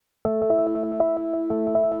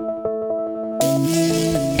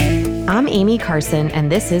I'm Amy Carson,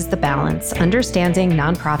 and this is The Balance, Understanding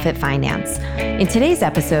Nonprofit Finance. In today's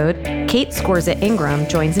episode, Kate Scorza Ingram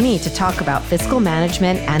joins me to talk about fiscal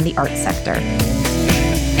management and the arts sector.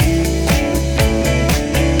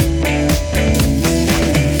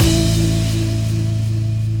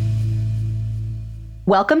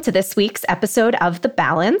 Welcome to this week's episode of The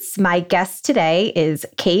Balance. My guest today is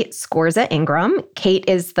Kate Scorza Ingram. Kate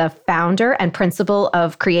is the founder and principal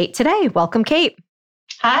of Create Today. Welcome, Kate.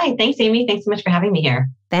 Hi, thanks, Amy. Thanks so much for having me here.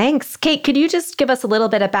 Thanks. Kate, could you just give us a little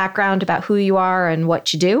bit of background about who you are and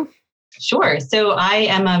what you do? Sure. So I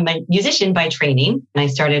am a musician by training, and I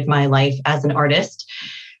started my life as an artist.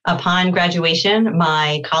 Upon graduation,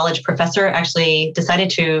 my college professor actually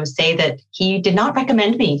decided to say that he did not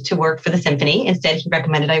recommend me to work for the symphony. Instead, he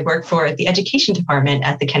recommended I work for the education department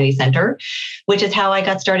at the Kennedy Center, which is how I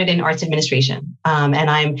got started in arts administration.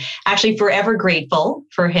 And I'm actually forever grateful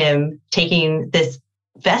for him taking this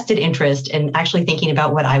vested interest in actually thinking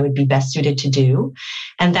about what I would be best suited to do.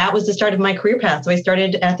 And that was the start of my career path. So I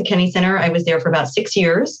started at the Kennedy Center. I was there for about 6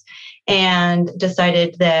 years and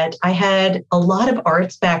decided that I had a lot of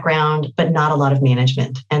arts background, but not a lot of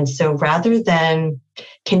management. And so rather than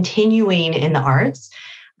continuing in the arts,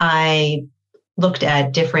 I looked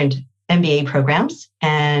at different MBA programs,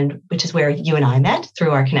 and which is where you and I met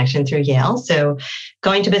through our connection through Yale. So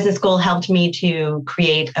going to business school helped me to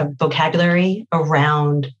create a vocabulary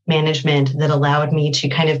around management that allowed me to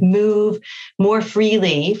kind of move more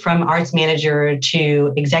freely from arts manager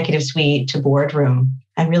to executive suite to boardroom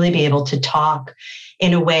and really be able to talk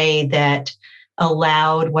in a way that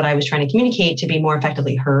allowed what I was trying to communicate to be more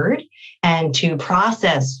effectively heard and to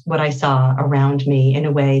process what I saw around me in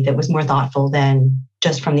a way that was more thoughtful than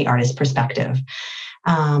just from the artist perspective.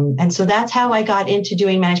 And so that's how I got into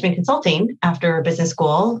doing management consulting after business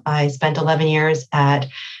school. I spent 11 years at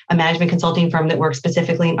a management consulting firm that works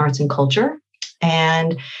specifically in arts and culture.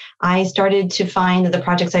 And I started to find that the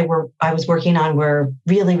projects I was working on were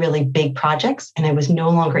really, really big projects, and I was no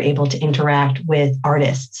longer able to interact with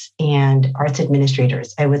artists and arts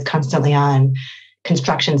administrators. I was constantly on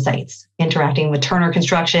construction sites, interacting with Turner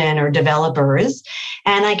Construction or developers.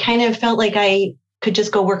 And I kind of felt like I could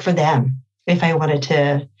just go work for them if I wanted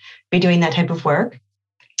to be doing that type of work.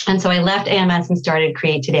 And so I left AMS and started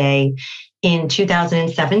Create Today in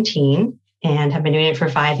 2017 and have been doing it for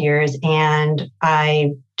 5 years. And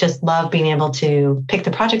I just love being able to pick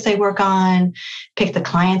the projects I work on, pick the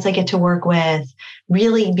clients I get to work with,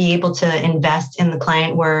 really be able to invest in the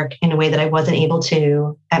client work in a way that I wasn't able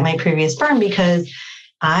to at my previous firm because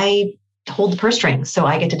I hold the purse strings. So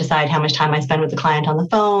I get to decide how much time I spend with the client on the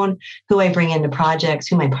phone, who I bring into projects,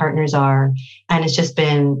 who my partners are. And it's just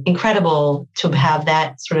been incredible to have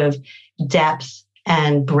that sort of depth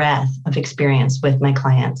and breadth of experience with my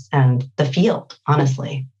clients and the field,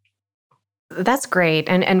 honestly. That's great.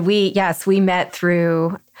 And we met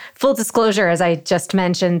through, full disclosure, as I just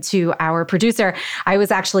mentioned to our producer, I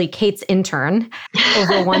was actually Kate's intern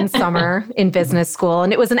over one summer in business school.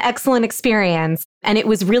 And it was an excellent experience. And it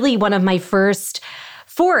was really one of my first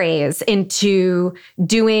forays into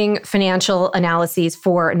doing financial analyses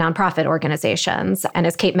for nonprofit organizations. And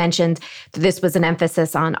as Kate mentioned, this was an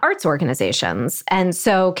emphasis on arts organizations. And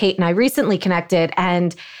so Kate and I recently connected,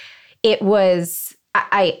 and it was,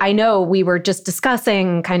 I know we were just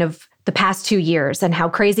discussing kind of the past 2 years and how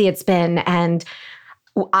crazy it's been. And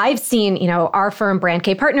I've seen, our firm, Brand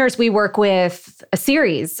K Partners, we work with a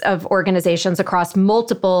series of organizations across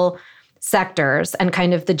multiple sectors, and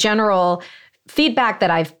kind of the general feedback that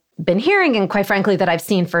I've been hearing, and quite frankly, that I've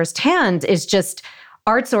seen firsthand, is just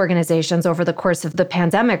arts organizations over the course of the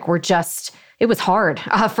pandemic it was hard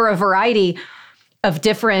for a variety of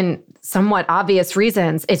different, somewhat obvious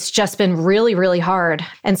reasons. It's just been really, really hard.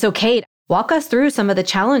 And so, Kate, walk us through some of the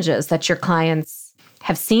challenges that your clients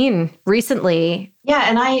have seen recently. Yeah,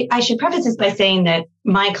 and I should preface this by saying that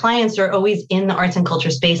my clients are always in the arts and culture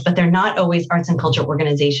space, but they're not always arts and culture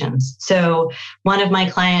organizations. So one of my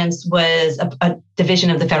clients was a division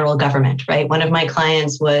of the federal government, right? One of my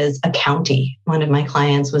clients was a county. One of my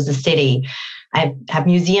clients was a city. I have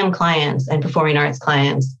museum clients and performing arts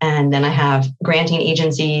clients, and then I have granting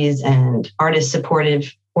agencies and artist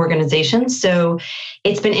supportive organizations. So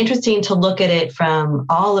it's been interesting to look at it from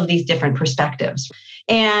all of these different perspectives.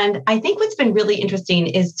 And I think what's been really interesting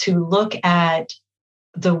is to look at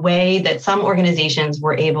the way that some organizations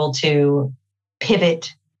were able to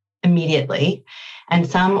pivot immediately, and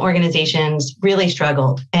some organizations really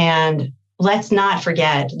struggled. And let's not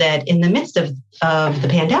forget that in the midst of the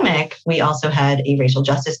pandemic, we also had a racial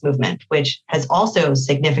justice movement, which has also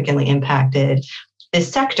significantly impacted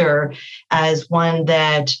this sector as one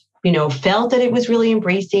that felt that it was really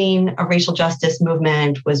embracing a racial justice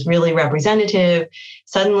movement, was really representative,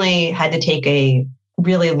 suddenly had to take a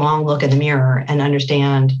really long look in the mirror and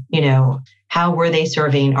understand, how were they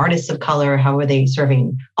serving artists of color? How were they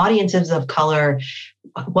serving audiences of color?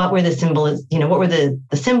 What were the symbols, what were the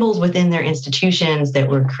symbols within their institutions that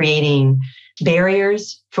were creating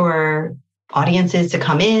barriers for audiences to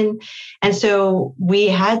come in? And so we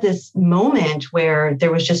had this moment where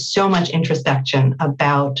there was just so much introspection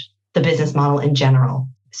about the business model in general.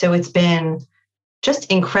 So it's been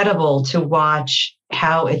just incredible to watch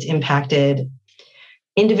how it's impacted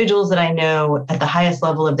individuals that I know at the highest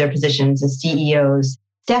level of their positions as CEOs,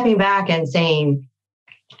 stepping back and saying,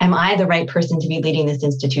 am I the right person to be leading this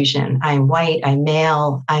institution? I'm white, I'm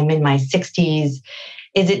male, I'm in my 60s.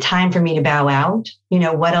 Is it time for me to bow out?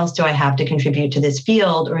 What else do I have to contribute to this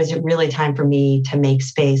field? Or is it really time for me to make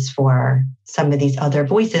space for some of these other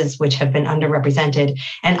voices which have been underrepresented?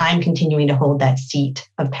 And I'm continuing to hold that seat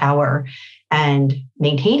of power and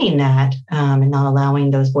maintaining that and not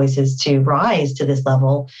allowing those voices to rise to this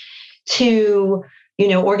level to,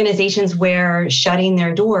 organizations where shutting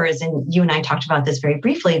their doors, and you and I talked about this very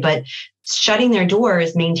briefly, but shutting their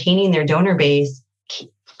doors, maintaining their donor base,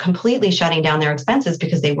 completely shutting down their expenses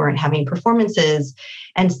because they weren't having performances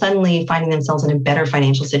and suddenly finding themselves in a better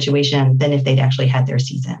financial situation than if they'd actually had their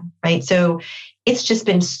season, right? So it's just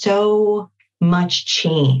been so much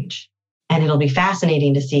change. And it'll be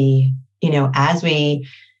fascinating to see, as we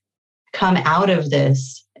come out of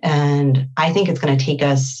this, and I think it's going to take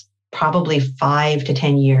us probably 5 to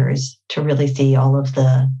 10 years to really see all of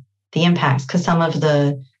the impacts, because some of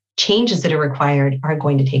the changes that are required are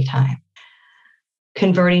going to take time.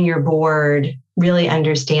 Converting your board, really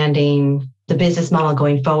understanding the business model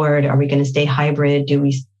going forward. Are we going to stay hybrid? Do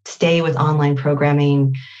we stay with online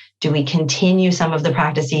programming? Do we continue some of the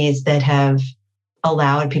practices that have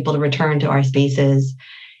allowed people to return to our spaces?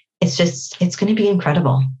 It's going to be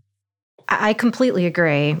incredible. I completely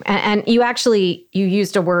agree. And you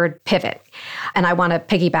used a word, pivot. And I want to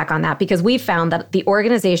piggyback on that because we found that the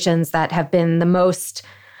organizations that have been the most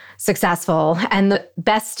successful and the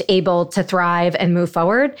best able to thrive and move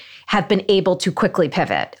forward have been able to quickly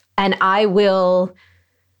pivot. And I will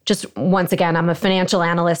just, once again, I'm a financial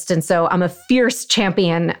analyst. And so I'm a fierce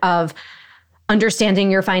champion of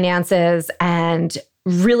understanding your finances and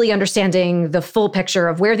really understanding the full picture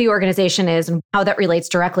of where the organization is and how that relates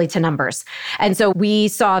directly to numbers. And so we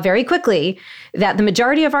saw very quickly that the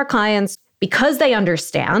majority of our clients, because they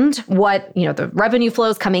understand what, the revenue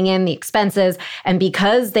flows coming in, the expenses, and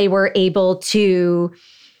because they were able to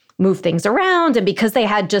move things around, and because they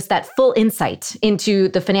had just that full insight into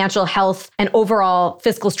the financial health and overall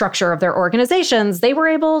fiscal structure of their organizations, they were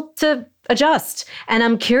able to adjust. And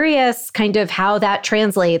I'm curious kind of how that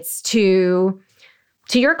translates to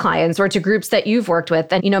your clients or to groups that you've worked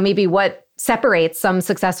with, and maybe what separates some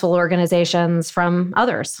successful organizations from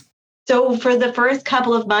others. So for the first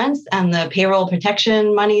couple of months and the payroll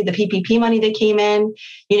protection money, the PPP money that came in,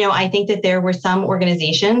 I think that there were some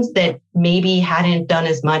organizations that maybe hadn't done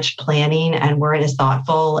as much planning and weren't as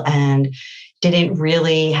thoughtful and didn't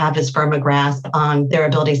really have as firm a grasp on their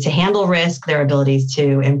abilities to handle risk, their abilities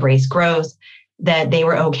to embrace growth, that they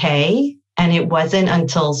were okay. And it wasn't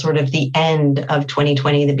until sort of the end of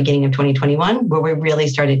 2020, the beginning of 2021, where we really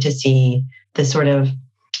started to see the sort of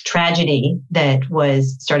tragedy that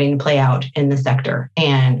was starting to play out in the sector.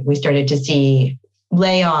 And we started to see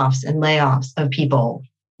layoffs and layoffs of people.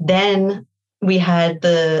 Then we had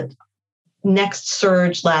the next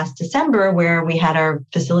surge last December where we had our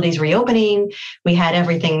facilities reopening. We had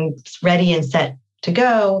everything ready and set to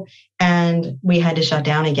go, and we had to shut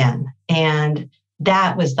down again. And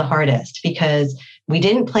that was the hardest because we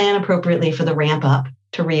didn't plan appropriately for the ramp up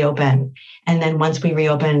to reopen. And then once we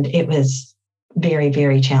reopened, it was very,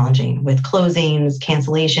 very challenging with closings,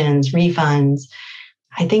 cancellations, refunds.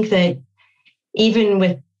 I think that even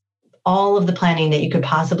with all of the planning that you could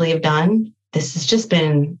possibly have done, this has just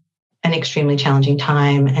been an extremely challenging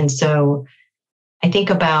time. And so I think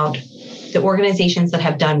about the organizations that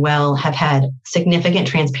have done well have had significant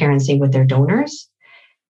transparency with their donors,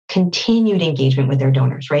 continued engagement with their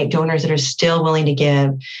donors, right? Donors that are still willing to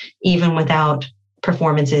give, even without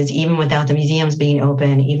performances, even without the museums being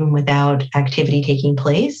open, even without activity taking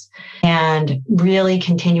place, and really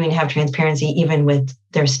continuing to have transparency even with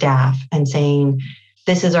their staff and saying,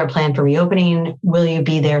 this is our plan for reopening. Will you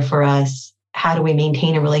be there for us? How do we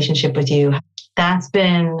maintain a relationship with you? That's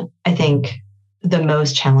been, I think, the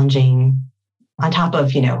most challenging, on top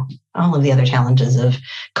of, all of the other challenges of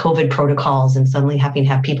COVID protocols and suddenly having to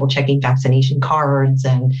have people checking vaccination cards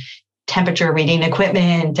and temperature reading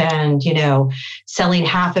equipment and, selling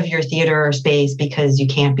half of your theater space because you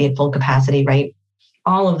can't be at full capacity, right?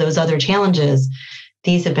 All of those other challenges,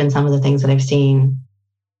 these have been some of the things that I've seen.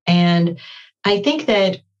 And I think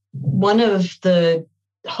that one of the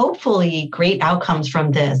hopefully great outcomes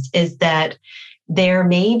from this is that there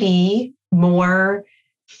may be more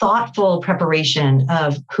thoughtful preparation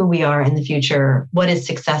of who we are in the future. What does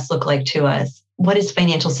success look like to us? What does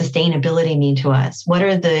financial sustainability mean to us? What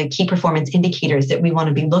are the key performance indicators that we want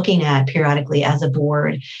to be looking at periodically as a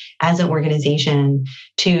board, as an organization,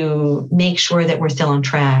 to make sure that we're still on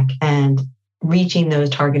track and reaching those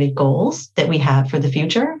targeted goals that we have for the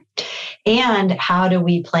future? And how do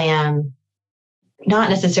we plan, not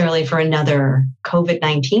necessarily for another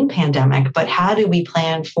COVID-19 pandemic, but how do we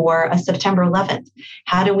plan for a September 11th?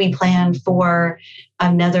 How do we plan for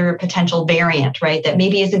another potential variant, right? That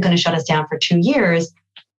maybe isn't going to shut us down for 2 years,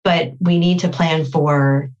 but we need to plan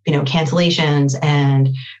for, cancellations and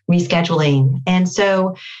rescheduling. And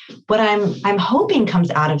so what I'm hoping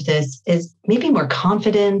comes out of this is maybe more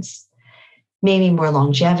confidence, maybe more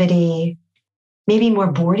longevity, maybe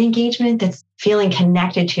more board engagement that's feeling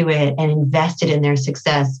connected to it and invested in their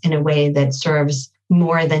success in a way that serves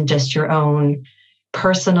more than just your own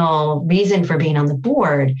personal reason for being on the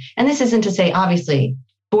board. And this isn't to say, obviously,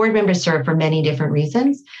 board members serve for many different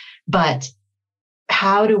reasons, but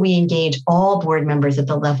how do we engage all board members at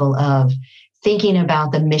the level of thinking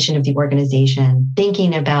about the mission of the organization,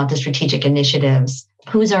 thinking about the strategic initiatives,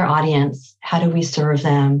 who's our audience, how do we serve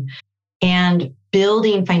them, and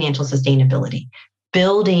building financial sustainability,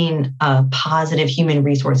 building a positive human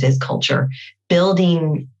resources culture,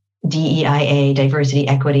 building DEIA, diversity,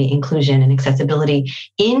 equity, inclusion, and accessibility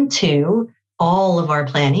into all of our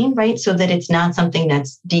planning, right? So that it's not something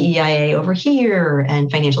that's DEIA over here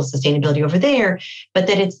and financial sustainability over there, but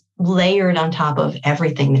that it's layered on top of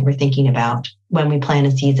everything that we're thinking about when we plan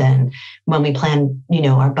a season, when we plan,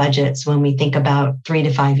 our budgets, when we think about 3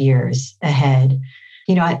 to 5 years ahead.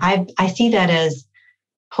 I see that as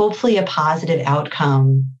hopefully a positive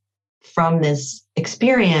outcome from this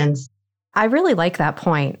experience. I really like that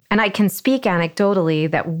point. And I can speak anecdotally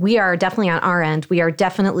that we are definitely on our end, we are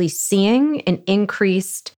definitely seeing an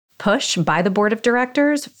increased push by the board of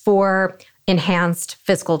directors for enhanced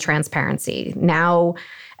fiscal transparency. Now,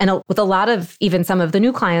 and with a lot of even some of the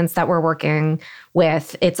new clients that we're working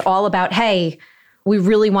with, it's all about, hey, we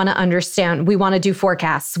really want to understand, we want to do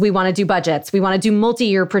forecasts, we want to do budgets, we want to do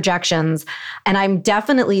multi-year projections. And I'm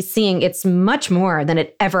definitely seeing it's much more than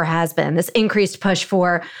it ever has been, this increased push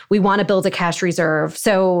for, we want to build a cash reserve.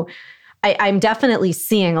 So I'm definitely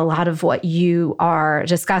seeing a lot of what you are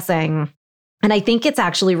discussing. And I think it's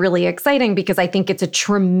actually really exciting because I think it's a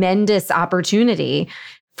tremendous opportunity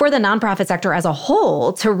for the nonprofit sector as a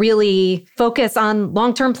whole to really focus on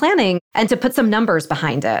long-term planning and to put some numbers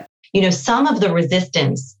behind it. Some of the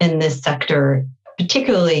resistance in this sector,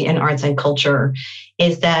 particularly in arts and culture,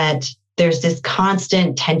 is that there's this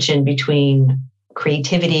constant tension between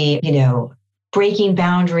creativity, breaking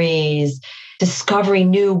boundaries,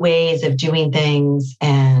 discovering new ways of doing things,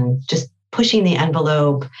 and just pushing the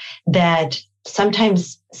envelope that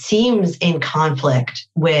sometimes seems in conflict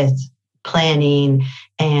with planning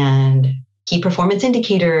and key performance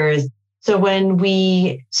indicators. So when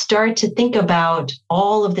we start to think about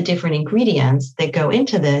all of the different ingredients that go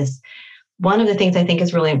into this, one of the things I think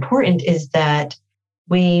is really important is that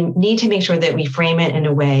we need to make sure that we frame it in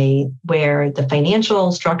a way where the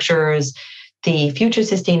financial structures, the future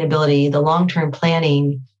sustainability, the long-term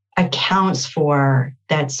planning accounts for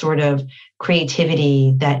that sort of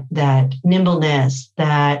creativity, that nimbleness,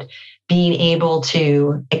 that being able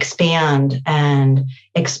to expand and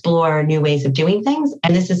explore new ways of doing things.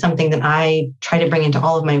 And this is something that I try to bring into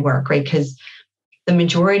all of my work, right? Because the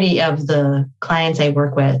majority of the clients I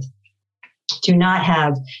work with do not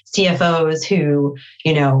have CFOs who,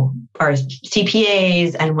 are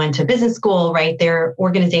CPAs and went to business school, right? They're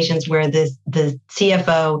organizations where the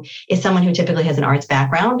CFO is someone who typically has an arts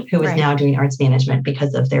background, who is now doing arts management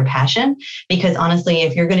because of their passion. Because honestly,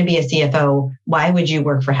 if you're going to be a CFO, why would you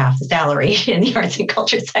work for half the salary in the arts and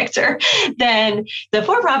culture sector than the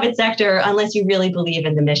for-profit sector, unless you really believe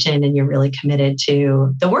in the mission and you're really committed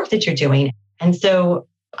to the work that you're doing? And so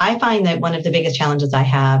I find that one of the biggest challenges I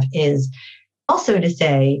have is also to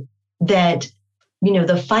say that,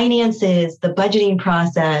 the finances, the budgeting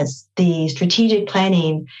process, the strategic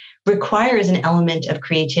planning requires an element of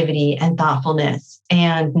creativity and thoughtfulness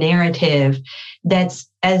and narrative that's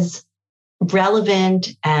as relevant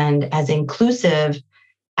and as inclusive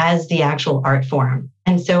as the actual art form.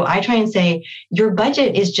 And so I try and say, your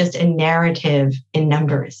budget is just a narrative in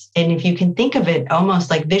numbers. And if you can think of it almost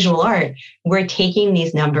like visual art, we're taking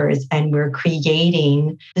these numbers and we're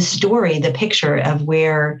creating the story, the picture of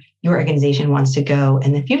where your organization wants to go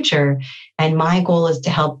in the future. And my goal is to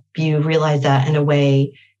help you realize that in a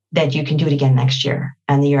way that you can do it again next year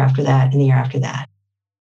and the year after that and the year after that.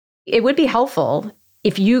 It would be helpful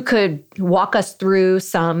if you could walk us through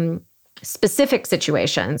some specific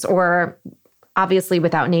situations, or obviously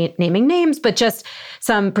without naming names, but just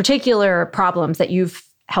some particular problems that you've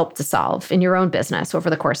helped to solve in your own business over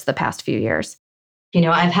the course of the past few years.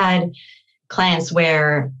 I've had clients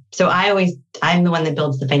where, I'm the one that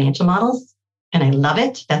builds the financial models, and I love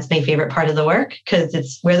it. That's my favorite part of the work because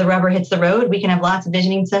it's where the rubber hits the road. We can have lots of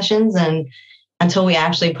visioning sessions, and until we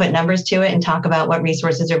actually put numbers to it and talk about what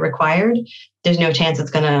resources are required, there's no chance it's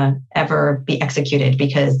going to ever be executed,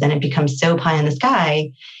 because then it becomes so pie in the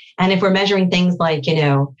sky. And if we're measuring things like,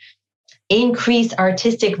 increase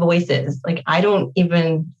artistic voices, like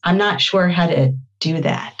I'm not sure how to do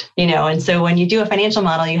that, and so when you do a financial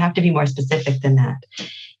model, you have to be more specific than that.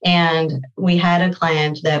 And we had a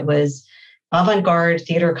client that was avant-garde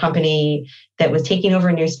theater company that was taking over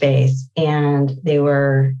a new space, and they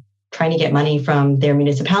were trying to get money from their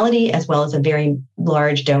municipality as well as a very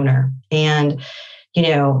large donor. And,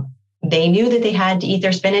 they knew that they had to eat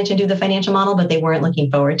their spinach and do the financial model, but they weren't looking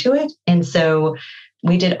forward to it. And so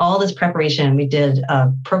we did all this preparation. We did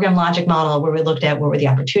a program logic model where we looked at what were the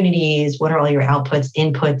opportunities, what are all your outputs,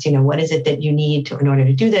 inputs, what is it that you need in order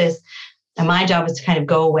to do this? And my job was to kind of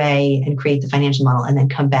go away and create the financial model and then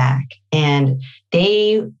come back. And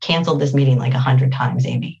they canceled this meeting like 100 times,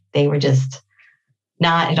 Amy. They were just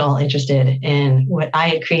not at all interested in what I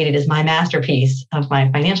had created as my masterpiece of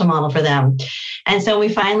my financial model for them. And so we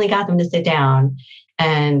finally got them to sit down,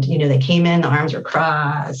 and, they came in, the arms were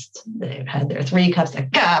crossed. They had their 3 cups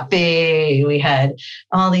of coffee. We had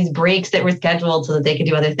all these breaks that were scheduled so that they could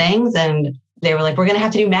do other things. And they were like, we're going to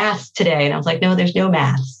have to do maths today. And I was like, no, there's no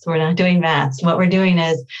maths. We're not doing maths. What we're doing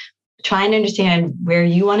is trying to understand where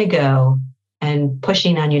you want to go and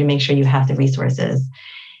pushing on you to make sure you have the resources.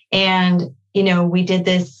 And we did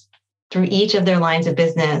this through each of their lines of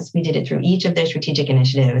business. We did it through each of their strategic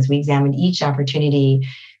initiatives. We examined each opportunity.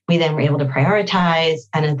 We then were able to prioritize.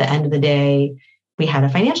 And at the end of the day, we had a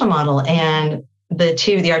financial model. And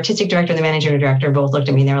the artistic director and the managing director both looked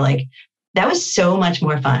at me and they were like, that was so much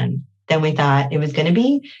more fun than we thought it was going to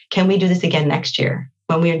be. Can we do this again next year?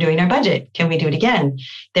 When we are doing our budget, can we do it again?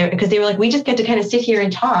 Because they were like, we just get to kind of sit here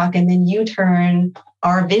and talk, and then you turn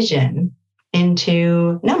our vision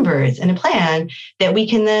into numbers and a plan that we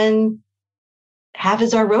can then have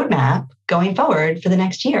as our roadmap going forward for the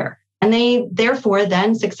next year. And they therefore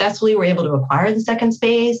then successfully were able to acquire the second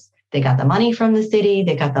space. They got the money from the city.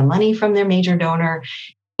 They got the money from their major donor.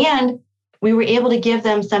 And we were able to give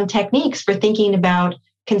them some techniques for thinking about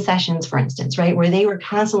concessions, for instance, right? Where they were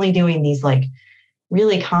constantly doing these like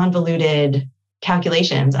really convoluted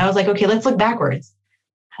calculations. I was like, okay, let's look backwards.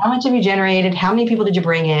 How much have you generated? How many people did you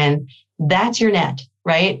bring in? That's your net,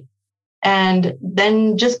 right? And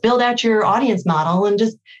then just build out your audience model and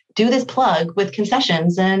just do this plug with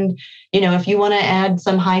concessions. And, if you want to add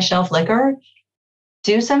some high shelf liquor,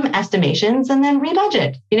 do some estimations and then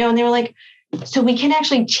rebudget, and they were like, so we can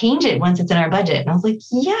actually change it once it's in our budget. And I was like,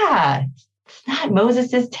 yeah, it's not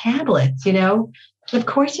Moses's tablets, of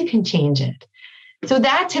course you can change it. So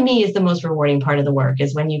that to me is the most rewarding part of the work,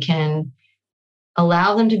 is when you can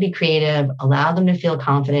allow them to be creative, allow them to feel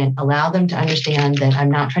confident, allow them to understand that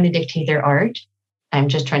I'm not trying to dictate their art. I'm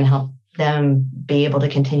just trying to help them be able to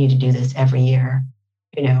continue to do this every year,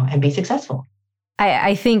 and be successful.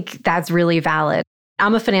 I think that's really valid.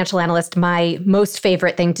 I'm a financial analyst. My most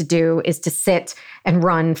favorite thing to do is to sit and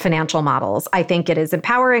run financial models. I think it is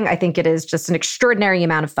empowering. I think it is just an extraordinary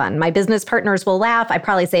amount of fun. My business partners will laugh. I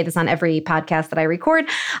probably say this on every podcast that I record.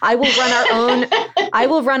 I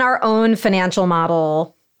will run our own financial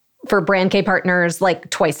model for Brand K partners like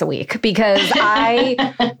twice a week, because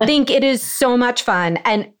I think it is so much fun.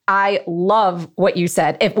 And I love what you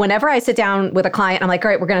said. Whenever I sit down with a client, I'm like, all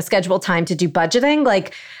right, we're going to schedule time to do budgeting.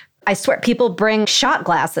 Like, I swear people bring shot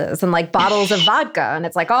glasses and like bottles of vodka, and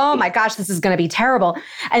it's like, oh my gosh, this is going to be terrible.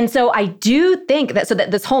 And so I do think that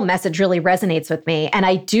this whole message really resonates with me. And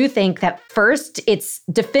I do think that first, it's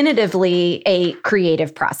definitively a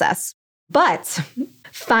creative process, but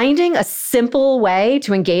finding a simple way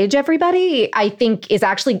to engage everybody, I think, is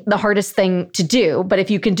actually the hardest thing to do. But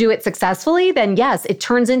if you can do it successfully, then yes, it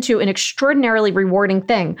turns into an extraordinarily rewarding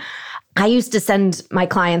thing. I used to send my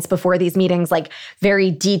clients before these meetings like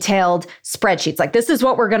very detailed spreadsheets. Like, this is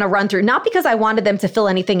what we're going to run through. Not because I wanted them to fill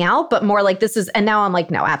anything out, but more like this is, and now I'm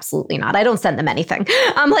like, no, absolutely not. I don't send them anything.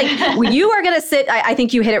 I'm like, you are going to sit, I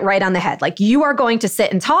think you hit it right on the head. Like, you are going to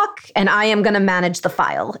sit and talk, and I am going to manage the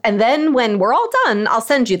file. And then when we're all done, I'll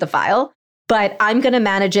send you the file. But I'm going to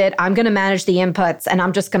manage it. I'm going to manage the inputs, and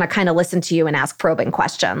I'm just going to kind of listen to you and ask probing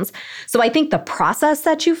questions. So I think the process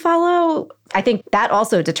that you follow, I think that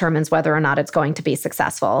also determines whether or not it's going to be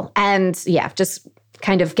successful. And yeah, just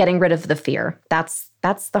kind of getting rid of the fear. That's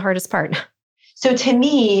the hardest part. So to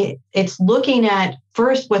me, it's looking at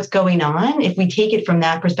first what's going on, if we take it from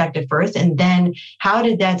that perspective first, and then how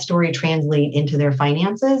did that story translate into their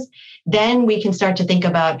finances? Then we can start to think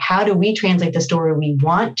about how do we translate the story we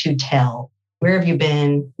want to tell? Where have you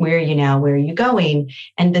been? Where are you now? Where are you going?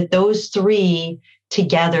 And that those three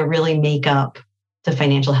together really make up the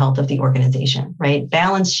financial health of the organization, right?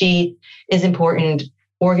 Balance sheet is important.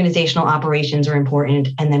 Organizational operations are important.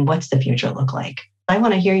 And then what's the future look like? I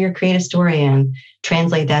want to hear your creative story and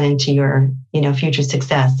translate that into your, future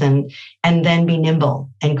success, and then be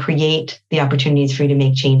nimble and create the opportunities for you to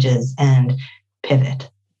make changes and pivot.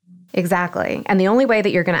 Exactly. And the only way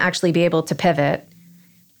that you're going to actually be able to pivot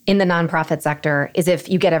in the nonprofit sector is if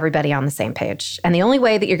you get everybody on the same page. And the only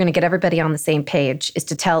way that you're going to get everybody on the same page is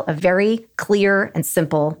to tell a very clear and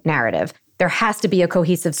simple narrative. There has to be a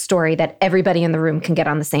cohesive story that everybody in the room can get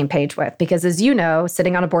on the same page with. Because as you know,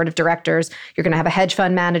 sitting on a board of directors, you're going to have a hedge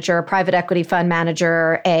fund manager, a private equity fund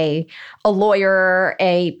manager, a lawyer,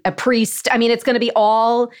 a priest. I mean, it's going to be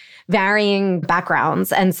all varying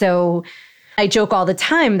backgrounds. And so I joke all the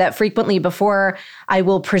time that frequently before I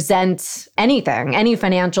will present anything, any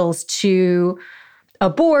financials to a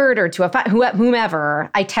board or to whomever,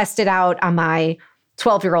 I test it out on my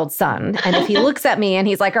 12-year-old son. And if he looks at me and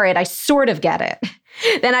he's like, all right, I sort of get it,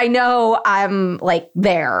 then I know I'm like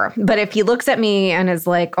there. But if he looks at me and is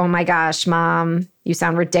like, oh my gosh, Mom, you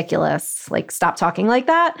sound ridiculous, like stop talking like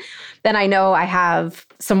that, then I know I have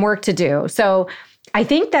some work to do. So I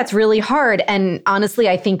think that's really hard. And honestly,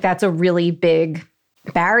 I think that's a really big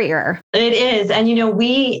barrier. It is. And,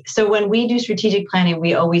 so when we do strategic planning,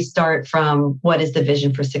 we always start from what is the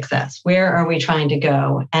vision for success? Where are we trying to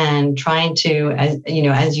go? And trying to,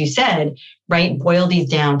 as you said, right, boil these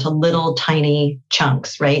down to little tiny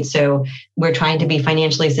chunks, right? So we're trying to be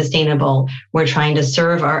financially sustainable. We're trying to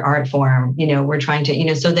serve our art form. We're trying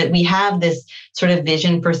to, so that we have this sort of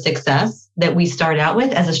vision for success that we start out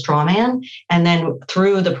with as a straw man. And then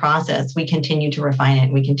through the process, we continue to refine it.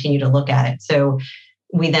 And we continue to look at it. So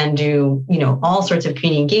we then do, all sorts of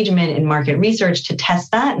community engagement and market research to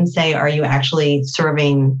test that and say, are you actually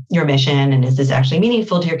serving your mission? And is this actually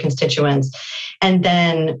meaningful to your constituents? And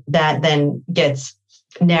then that then gets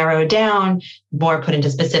narrowed down, more put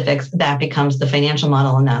into specifics. That becomes the financial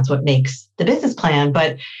model. And that's what makes the business plan.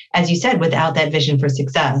 But as you said, without that vision for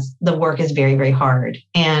success, the work is very, very hard.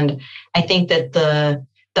 And I think that the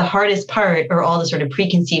hardest part are all the sort of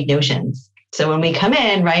preconceived notions. So when we come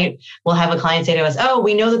in, right, we'll have a client say to us, oh,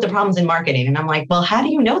 we know that the problem's in marketing. And I'm like, well, how do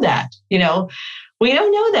you know that? We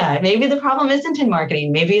don't know that. Maybe the problem isn't in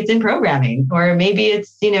marketing. Maybe it's in programming, or maybe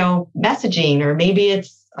it's, messaging, or maybe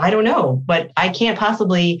it's, I don't know. But I can't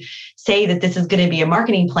possibly say that this is going to be a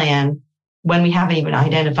marketing plan when we haven't even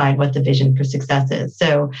identified what the vision for success is.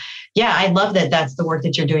 So yeah, I love that that's the work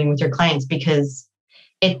that you're doing with your clients, because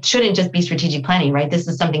it shouldn't just be strategic planning, right? This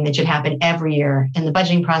is something that should happen every year in the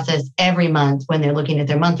budgeting process, every month when they're looking at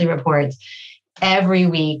their monthly reports, every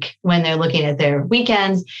week when they're looking at their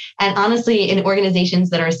weekends. And honestly, in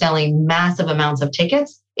organizations that are selling massive amounts of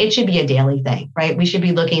tickets, it should be a daily thing, right? We should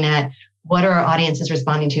be looking at what are our audiences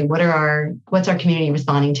responding to? What's our community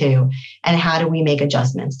responding to? And how do we make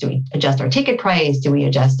adjustments? Do we adjust our ticket price? Do we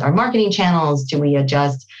adjust our marketing channels? Do we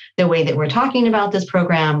adjust the way that we're talking about this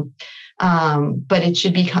program? But it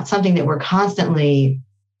should be something that we're constantly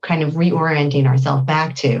kind of reorienting ourselves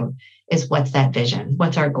back to, is what's that vision?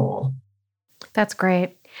 What's our goal? That's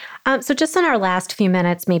great. So just in our last few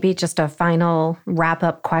minutes, maybe just a final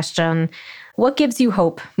wrap-up question. What gives you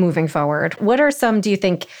hope moving forward? What are some, do you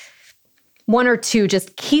think, one or two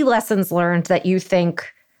just key lessons learned that you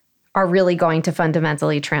think are really going to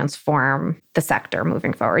fundamentally transform the sector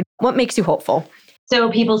moving forward? What makes you hopeful?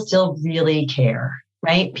 So people still really care.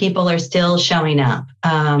 Right? People are still showing up.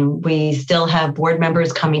 We still have board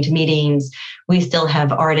members coming to meetings. We still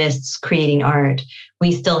have artists creating art.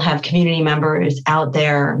 We still have community members out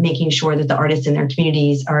there making sure that the artists in their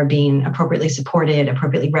communities are being appropriately supported,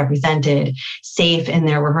 appropriately represented, safe in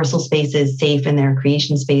their rehearsal spaces, safe in their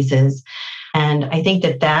creation spaces. And I think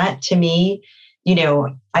that to me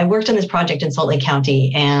I worked on this project in Salt Lake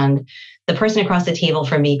County, and the person across the table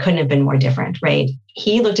from me couldn't have been more different, right?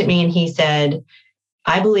 He looked at me and he said,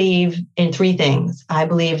 I believe in three things. I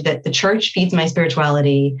believe that the church feeds my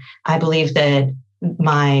spirituality. I believe that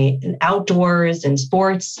my outdoors and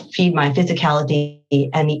sports feed my physicality,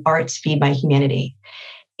 and the arts feed my humanity.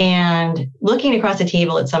 And looking across the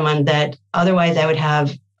table at someone that otherwise I would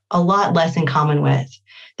have a lot less in common with,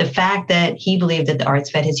 the fact that he believed that the arts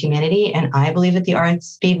fed his humanity and I believe that the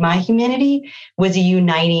arts feed my humanity was a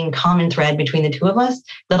uniting common thread between the two of us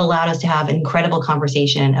that allowed us to have an incredible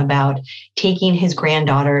conversation about taking his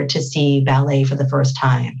granddaughter to see ballet for the first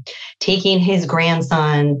time, taking his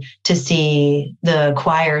grandson to see the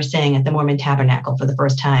choir sing at the Mormon Tabernacle for the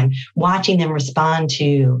first time, watching them respond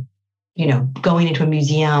to, going into a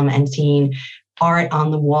museum and seeing art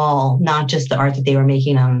on the wall, not just the art that they were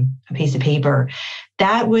making on a piece of paper.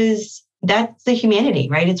 That's the humanity,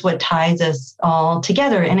 right? It's what ties us all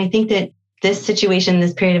together. And I think that this situation,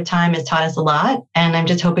 this period of time has taught us a lot. And I'm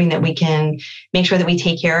just hoping that we can make sure that we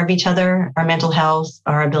take care of each other, our mental health,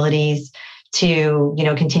 our abilities to,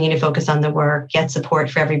 continue to focus on the work, get support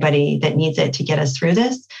for everybody that needs it to get us through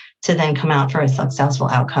this, to then come out for a successful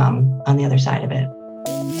outcome on the other side of it.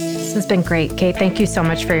 This has been great, Kate. Thank you so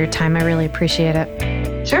much for your time. I really appreciate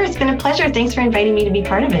it. Sure, it's been a pleasure. Thanks for inviting me to be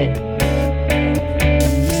part of it.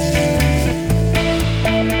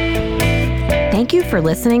 Thank you for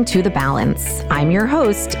listening to The Balance. I'm your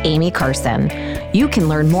host, Amy Carson. You can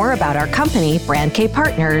learn more about our company, Brand K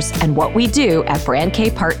Partners, and what we do at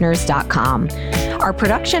brandkpartners.com. Our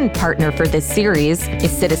production partner for this series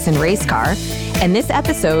is Citizen Race Car, and this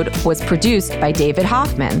episode was produced by David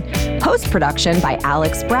Hoffman, post-production by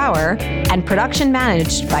Alex Brower, and production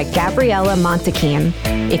managed by Gabriella Montequin.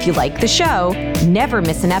 If you like the show, never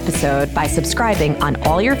miss an episode by subscribing on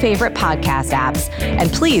all your favorite podcast apps,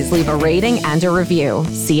 and please leave a rating and a review.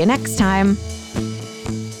 See you next time.